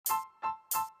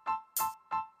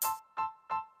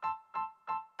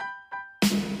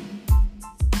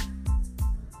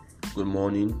Good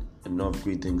morning, and of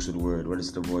great things to the word. What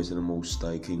is the voice of the Most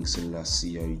High King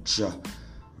Selassie Jah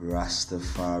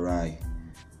Rastafari?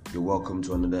 You're welcome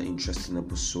to another interesting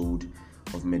episode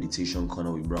of Meditation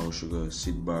Corner with Brown Sugar.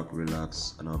 Sit back,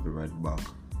 relax, and I'll be right back.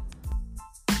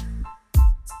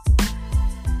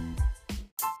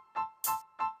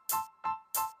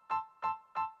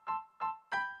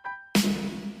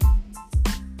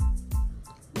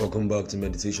 Welcome back to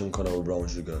Meditation Corner with Brown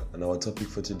Sugar, and our topic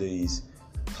for today is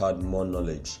had more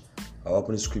knowledge. Our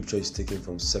opening scripture is taken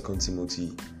from 2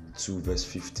 Timothy 2 verse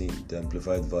 15, the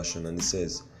Amplified Version, and it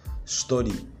says,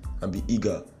 "Study and be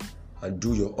eager and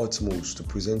do your utmost to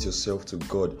present yourself to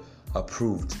God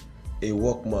approved, a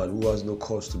workman who has no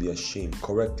cause to be ashamed,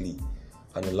 correctly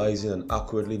analyzing and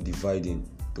accurately dividing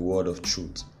the word of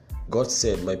truth. God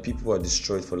said, my people are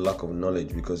destroyed for lack of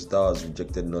knowledge, because thou hast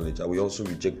rejected knowledge. I will also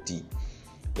reject thee,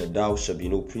 that thou shalt be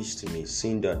no priest to me,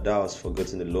 seeing that thou hast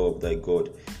forgotten the law of thy God.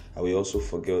 I will also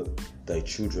forget thy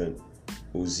children."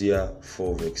 Hosea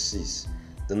 4 verse 6.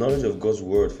 The knowledge of God's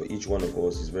word for each one of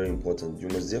us is very important. You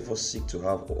must therefore seek to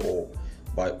have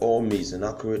by all means an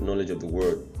accurate knowledge of the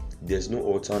word. There is no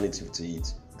alternative to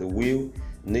it. The will,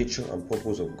 nature, and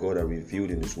purpose of God are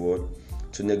revealed in his word.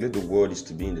 To neglect the word is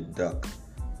to be in the dark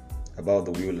about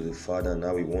the will of the Father and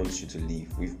how he wants you to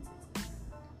live.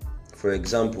 For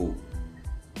example,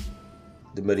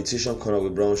 the Meditation Corner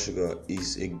with Brown Sugar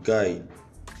is a guide,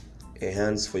 a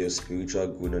hands for your spiritual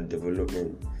good and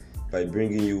development by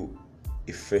bringing you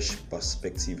a fresh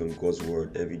perspective on God's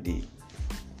word every day.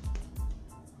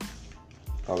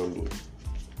 Hallelujah.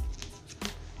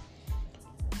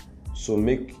 So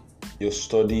make your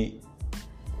study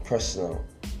personal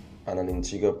and an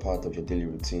integral part of your daily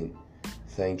routine.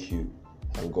 Thank you,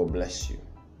 and God bless you.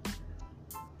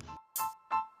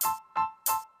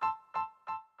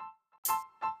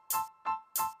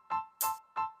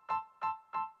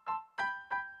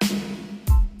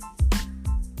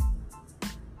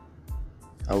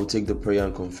 I will take the prayer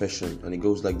and confession, and it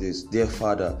goes like this. Dear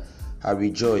Father, I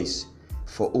rejoice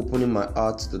for opening my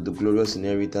heart to the glorious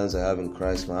inheritance I have in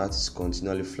Christ. My heart is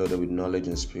continually flooded with knowledge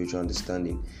and spiritual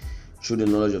understanding. Through the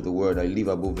knowledge of the word, I live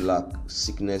above lack,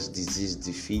 sickness, disease,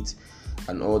 defeat,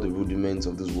 and all the rudiments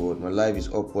of this world. My life is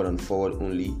upward and forward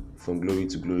only, from glory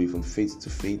to glory, from faith to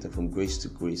faith, and from grace to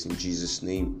grace. In Jesus'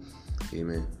 name,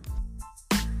 amen.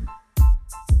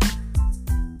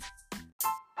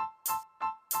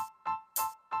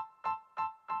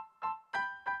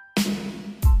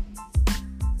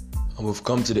 And we've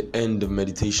come to the end of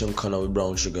Meditation Corner with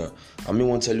Brown Sugar. I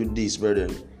want to tell you this,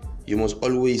 brethren. You must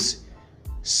always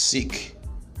seek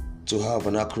to have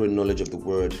an accurate knowledge of the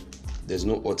word. There's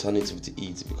no alternative to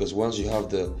it, because once you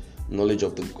have the knowledge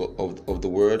of the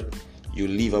word, you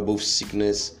live above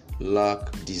sickness, lack,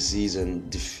 disease, and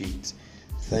defeat.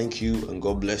 Thank you, and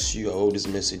God bless you. I hope this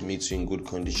message meets you in good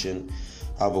condition.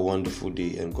 Have a wonderful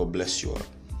day, and God bless you all.